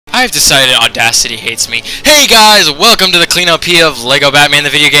I've decided Audacity hates me. Hey guys, welcome to the Clean LP of LEGO Batman the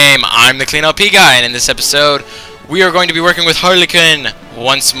video game. I'm the Clean LP guy, and in this episode, we are going to be working with Harley Quinn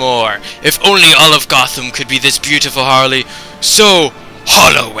once more. If only all of Gotham could be this beautiful, Harley, so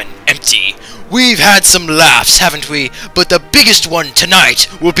hollow and empty. We've had some laughs, haven't we? But the biggest one tonight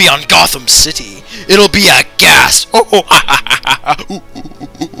will be on Gotham City. It'll be a gas.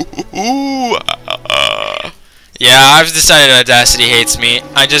 Yeah, I've decided Audacity hates me.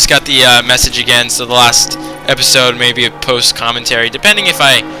 I just got the message again, so the last episode may be a post-commentary, depending if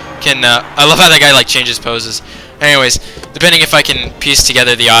I can, I love how that guy, like, changes poses. Anyways, depending if I can piece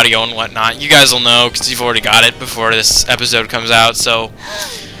together the audio and whatnot. You guys will know, because you've already got it before this episode comes out, so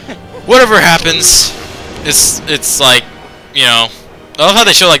whatever happens, it's like, you know, I love how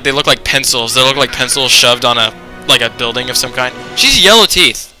they show, like, they look like pencils. They look like pencils shoved on a building of some kind. She's yellow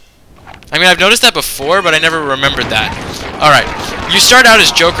teeth. I mean, I've noticed that before, but I never remembered that. Alright, you start out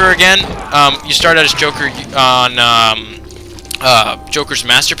as Joker again. You start out as Joker on Joker's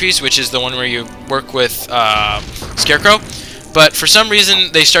Masterpiece, which is the one where you work with Scarecrow. But for some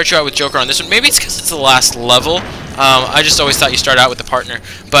reason, they start you out with Joker on this one. Maybe it's because it's the last level. I just always thought you start out with the partner.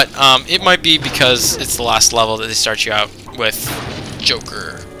 But it might be because it's the last level that they start you out with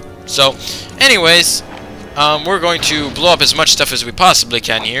Joker. So, anyways, we're going to blow up as much stuff as we possibly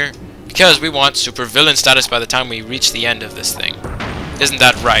can here, because we want supervillain status by the time we reach the end of this thing. Isn't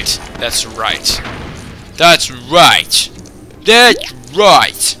that right? That's right. That's right. That's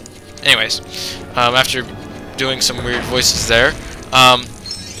right. Anyways, after doing some weird voices there,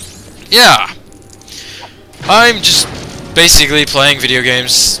 yeah. I'm just basically playing video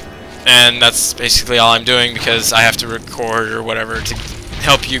games, and that's basically all I'm doing because I have to record or whatever to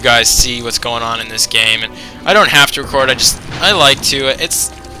help you guys see what's going on in this game. And I don't have to record, I like to.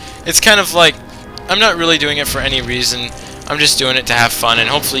 It's kind of like, I'm not really doing it for any reason. I'm just doing it to have fun, and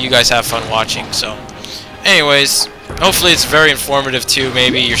hopefully you guys have fun watching. So, anyways, hopefully it's very informative too.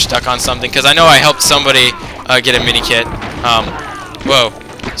 Maybe you're stuck on something, because I know I helped somebody get a mini kit. Whoa,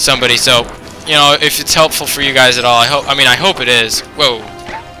 somebody. So, you know, if it's helpful for you guys at all, I hope it is. Whoa,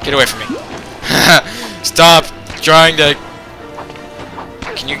 get away from me. Stop trying to.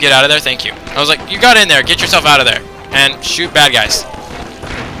 Can you get out of there? Thank you. I was like, you got in there. Get yourself out of there and shoot bad guys.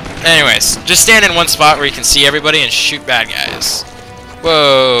 Anyways, just stand in one spot where you can see everybody and shoot bad guys.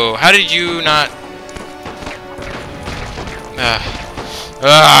 Whoa, how did you not...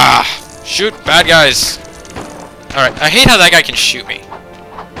 shoot bad guys. Alright, I hate how that guy can shoot me.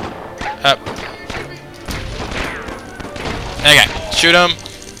 Okay, shoot them,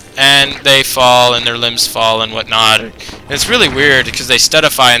 and they fall, and their limbs fall, and whatnot. It's really weird, because they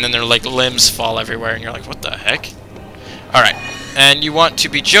studify, and then their, like, limbs fall everywhere, and you're like, what the heck? Alright. And you want to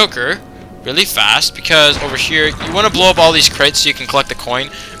be Joker really fast, because over here you want to blow up all these crates so you can collect the coin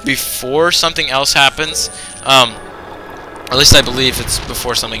before something else happens. At least I believe it's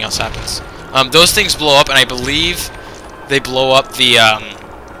before something else happens. Those things blow up, and I believe they blow up the I'm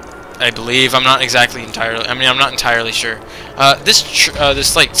not entirely sure.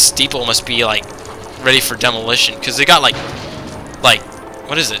 This like steeple must be like ready for demolition, because they got like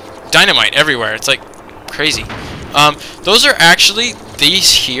what is it? Dynamite everywhere. It's like crazy. Those are actually,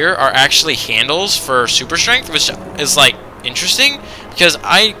 these here are actually handles for super strength, which is, like, interesting, because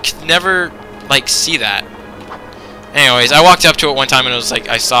I could never, like, see that. Anyways, I walked up to it one time and it was like,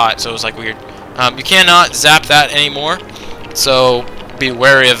 I saw it, so it was, like, weird. You cannot zap that anymore, so be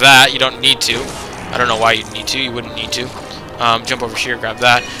wary of that. You don't need to. I don't know why you'd need to. You wouldn't need to. Jump over here, grab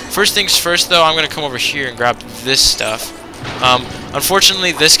that. First things first, though, I'm going to come over here and grab this stuff.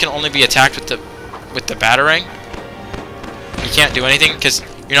 Unfortunately, this can only be attacked with the Batarang. You can't do anything because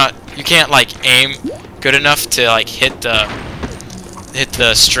you can't like aim good enough to like hit the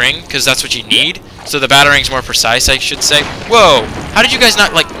string, because that's what you need. So the Batarang's more precise, I should say. Whoa! How did you guys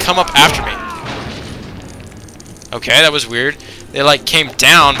not like come up after me? Okay, that was weird. They like came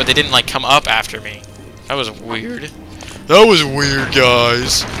down, but they didn't like come up after me. That was weird. That was weird,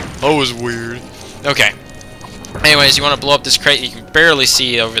 guys. That was weird. Okay. Anyways, you want to blow up this crate you can barely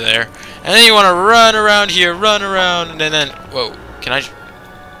see over there. And then you want to run around here, run around, and then... Whoa, can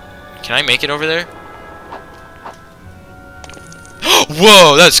I make it over there?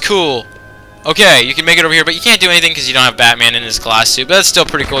 Whoa, that's cool! Okay, you can make it over here, but you can't do anything because you don't have Batman in his glass suit. But that's still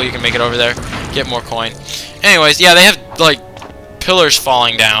pretty cool, you can make it over there. Get more coin. Anyways, yeah, they have, like, pillars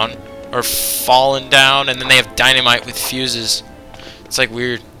falling down. Or fallen down, and then they have dynamite with fuses. It's, like,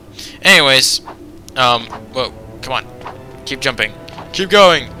 weird. Anyways, whoa, come on. Keep jumping. Keep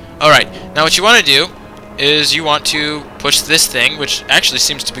going! Alright, now what you want to do is you want to push this thing, which actually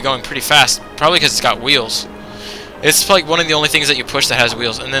seems to be going pretty fast, probably because it's got wheels. It's like one of the only things that you push that has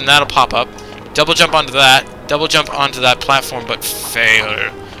wheels, and then that'll pop up. Double jump onto that. Double jump onto that platform, but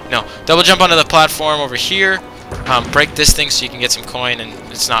fail. No, double jump onto the platform over here. Break this thing so you can get some coin and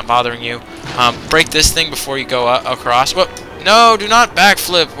it's not bothering you. Break this thing before you go across. Whoop! No, do not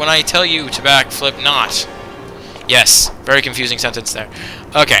backflip when I tell you to backflip not. Yes, very confusing sentence there.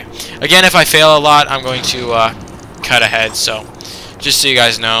 Okay, again, if I fail a lot, I'm going to cut ahead, so just so you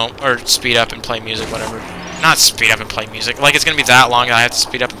guys know, or speed up and play music, whatever. Not speed up and play music. Like, it's going to be that long that I have to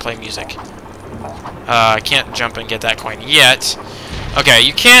speed up and play music. I can't jump and get that coin yet. Okay,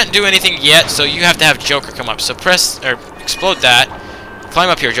 you can't do anything yet, so you have to have Joker come up. So press, or explode that. Climb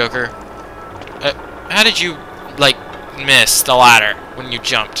up here, Joker. How did you, like, miss the ladder when you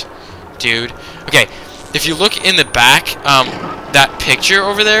jumped, dude? Okay, if you look in the back, that picture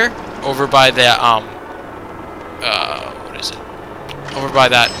over there, over by the, what is it? Over by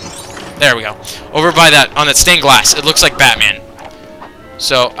that, there we go. Over by that, on that stained glass, it looks like Batman.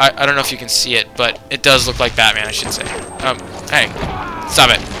 So, I don't know if you can see it, but it does look like Batman, I should say. Hey,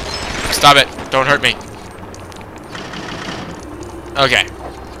 stop it. Stop it. Don't hurt me. Okay.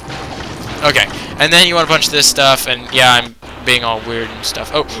 Okay, and then you want to punch this stuff, and yeah, I'm being all weird and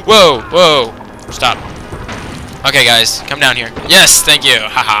stuff. Oh, whoa, whoa, stop. Okay, guys, come down here. Yes, thank you.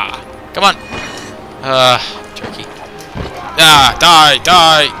 Haha. Come on. Turkey. Ah,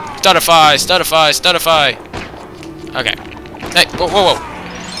 die. Studify, studify, studify. Okay. Hey, whoa, whoa, whoa.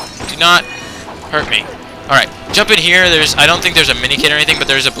 Do not hurt me. Alright, jump in here. I don't think there's a mini kit or anything, but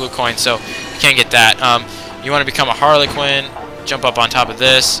there's a blue coin, so you can't get that. You want to become a Harley Quinn, jump up on top of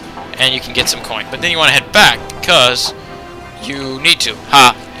this, and you can get some coin. But then you want to head back, because you need to.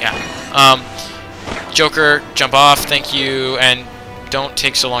 Ha! Yeah. Joker, jump off, thank you, and don't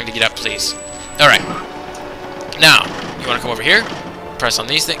take so long to get up, please. Alright. Now, you want to come over here, press on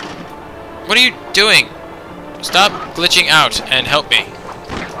these things. What are you doing? Stop glitching out and help me.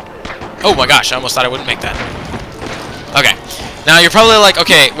 Oh my gosh, I almost thought I wouldn't make that. Okay. Now you're probably like,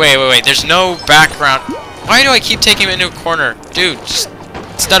 okay, wait. There's no background. Why do I keep taking him into a corner? Dude, just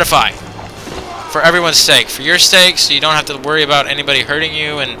studify. For everyone's sake. For your sake, so you don't have to worry about anybody hurting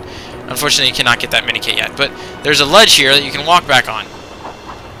you, and unfortunately you cannot get that mini kit yet. But there's a ledge here that you can walk back on.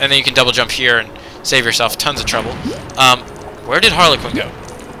 And then you can double jump here and save yourself tons of trouble. Where did Harley Quinn go?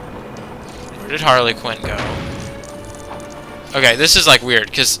 Where did Harley Quinn go? Okay, this is like weird,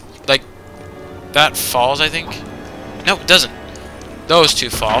 because like that falls, I think. No, it doesn't. Those two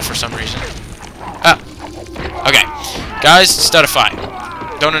fall for some reason. Ah. Okay. Guys, studify.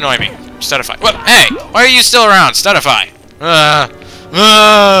 Don't annoy me. Studify. What? Hey! Why are you still around? Studify.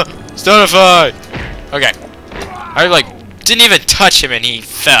 Studify! Okay. I, like, didn't even touch him and he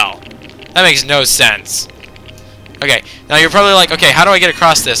fell. That makes no sense. Okay. Now you're probably like, okay, how do I get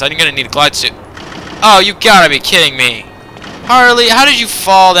across this? I'm gonna need a glide suit. Oh, you gotta be kidding me. Harley, how did you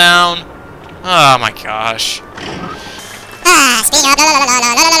fall down? Oh my gosh.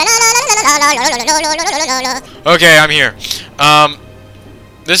 Okay, I'm here.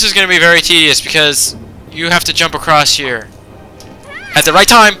 This is going to be very tedious because you have to jump across here at the right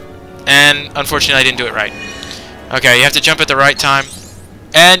time, and unfortunately I didn't do it right. Okay, you have to jump at the right time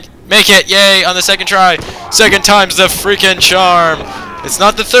and make it. Yay, on the second try. Second time's the freaking charm. It's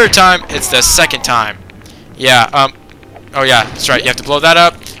not the third time, it's the second time. Yeah, oh yeah, that's right. You have to blow that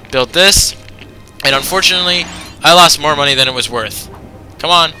up, build this, and unfortunately I lost more money than it was worth. Come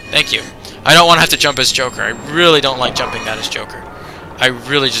on, thank you. I don't want to have to jump as Joker. I really don't like jumping that as Joker. I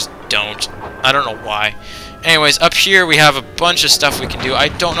really just don't. I don't know why. Anyways, up here we have a bunch of stuff we can do. I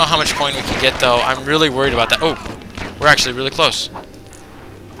don't know how much coin we can get, though. I'm really worried about that. Oh, we're actually really close.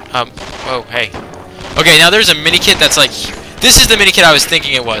 Oh, hey. Okay, now there's a mini kit that's like... This is the mini kit I was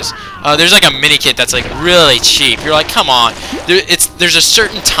thinking it was. There's like a mini kit that's like really cheap. You're like, come on. There's a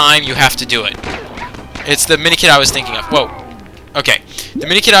certain time you have to do it. It's the mini kit I was thinking of. Whoa. Okay. The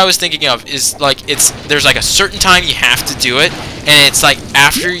mini kit I was thinking of is like there's like a certain time you have to do it, and it's like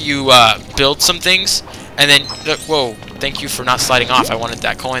after you build some things, and then whoa, thank you for not sliding off. I wanted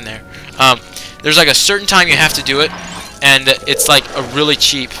that coin there. There's like a certain time you have to do it, and it's like a really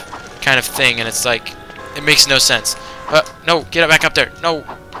cheap kind of thing, and it's like it makes no sense. No, get back up there. No,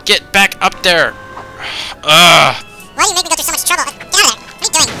 get back up there. Ugh. Why do you make me go through so much trouble? Get out of there. What are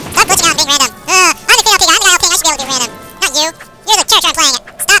you doing? Stop glitching out and being random. I'm the guy LP. I'm the guy LP. I should be able to do random. Not you. You're the character I'm playing it.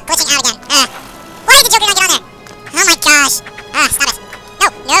 Stop glitching out again. Why did the Joker not get on there? Oh my gosh. Stop it.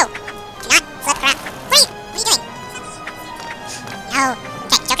 No. Do not flip around. What are you doing? No.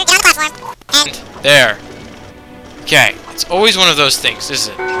 Okay, Joker, get on the platform. And there. Okay. It's always one of those things,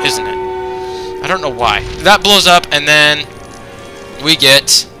 isn't it? I don't know why. That blows up, and then we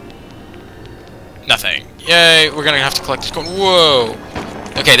get nothing. Yay, we're gonna have to collect this coin. Whoa.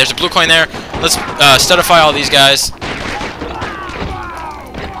 Okay, there's a blue coin there. Let's studify all these guys.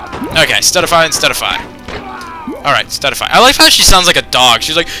 Okay, studify and studify. Alright, studify. I like how she sounds like a dog.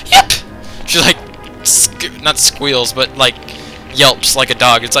 She's like, yep! She's like, not squeals, but like yelps like a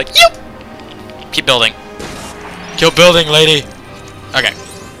dog. It's like, yep! Keep building. Keep building, lady. Okay.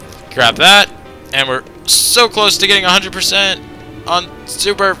 Grab that. And we're so close to getting 100% on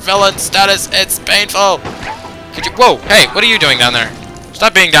super villain status. It's painful. Could you? Whoa! Hey, what are you doing down there?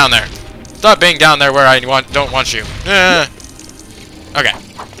 Stop being down there. Stop being down there where I don't want you. Okay.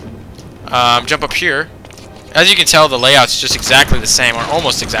 Jump up here. As you can tell, the layout's just exactly the same, or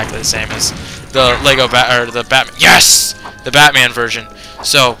almost exactly the same as the the Batman. Yes, the Batman version.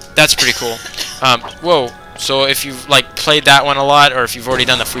 So that's pretty cool. Whoa. So if you've like played that one a lot, or if you've already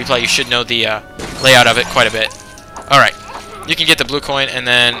done the free play, you should know the layout of it quite a bit. All right. You can get the blue coin, and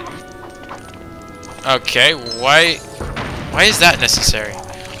then. Okay. Why is that necessary?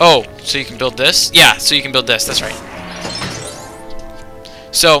 Oh, so you can build this? Yeah. So you can build this. That's right.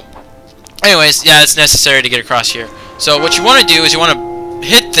 So. Anyways, yeah, it's necessary to get across here. So what you want to do is you want to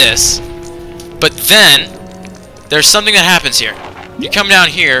hit this, but then there's something that happens here. You come down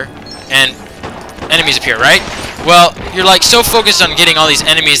here, and enemies appear, right? Well, you're like so focused on getting all these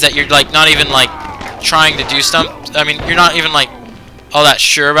enemies that you're like not even like trying to do stuff. I mean, you're not even like all that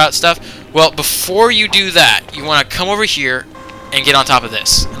sure about stuff. Well, before you do that, you want to come over here and get on top of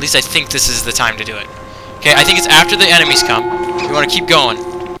this. At least I think this is the time to do it. Okay, I think it's after the enemies come. You want to keep going.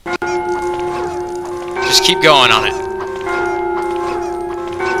 Just keep going on it.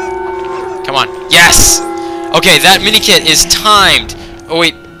 Come on. Yes! Okay, that mini kit is timed. Oh,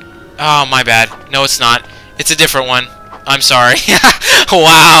 wait. Oh, my bad. No, it's not. It's a different one. I'm sorry.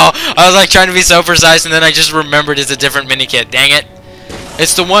 Wow. I was like trying to be so precise, and then I just remembered it's a different mini kit. Dang it.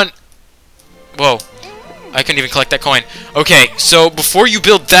 It's the one... Whoa. I couldn't even collect that coin. Okay, so before you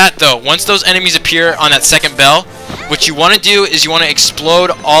build that, though, once those enemies appear on that second bell, what you want to do is you want to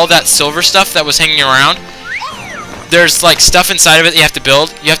explode all that silver stuff that was hanging around. There's like stuff inside of it that you have to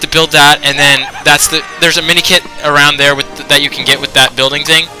build. You have to build that, and then there's a mini kit around there that you can get with that building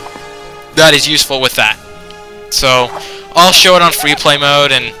thing. That is useful with that. So I'll show it on free play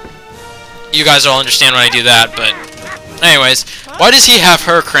mode, and you guys will understand when I do that. But anyways, why does he have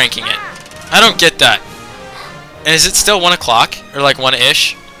her cranking it? I don't get that. And is it still 1 o'clock or like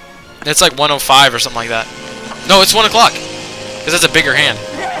 1-ish? It's like 1:05 or something like that. No, it's 1 o'clock, because that's a bigger hand.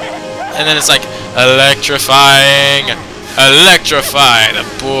 And then it's like, electrifying, electrify the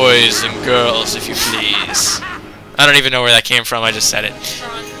boys and girls, if you please. I don't even know where that came from, I just said it.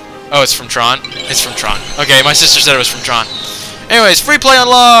 Oh, it's from Tron? It's from Tron. Okay, my sister said it was from Tron. Anyways, free play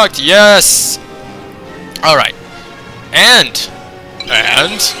unlocked, yes! Alright. And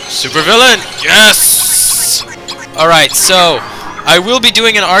supervillain, yes! Alright, so, I will be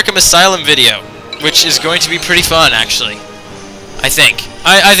doing an Arkham Asylum video, which is going to be pretty fun, actually. I think.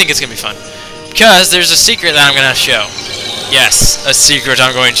 I think it's going to be fun. Because there's a secret that I'm going to show. Yes, a secret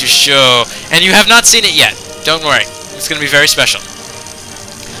I'm going to show. And you have not seen it yet. Don't worry. It's going to be very special.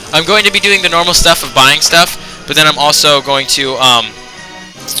 I'm going to be doing the normal stuff of buying stuff, but then I'm also going to, do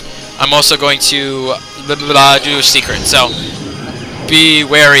a secret. So, be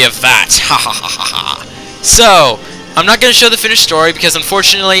wary of that. Ha ha ha ha ha. So, I'm not going to show the finished story because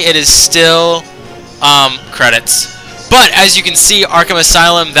unfortunately it is still credits. But as you can see, Arkham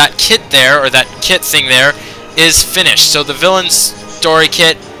Asylum, that kit there, or that kit thing there, is finished. So the villain's story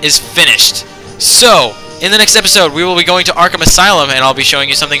kit is finished. So, in the next episode, we will be going to Arkham Asylum, and I'll be showing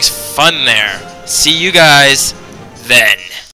you something fun there. See you guys then.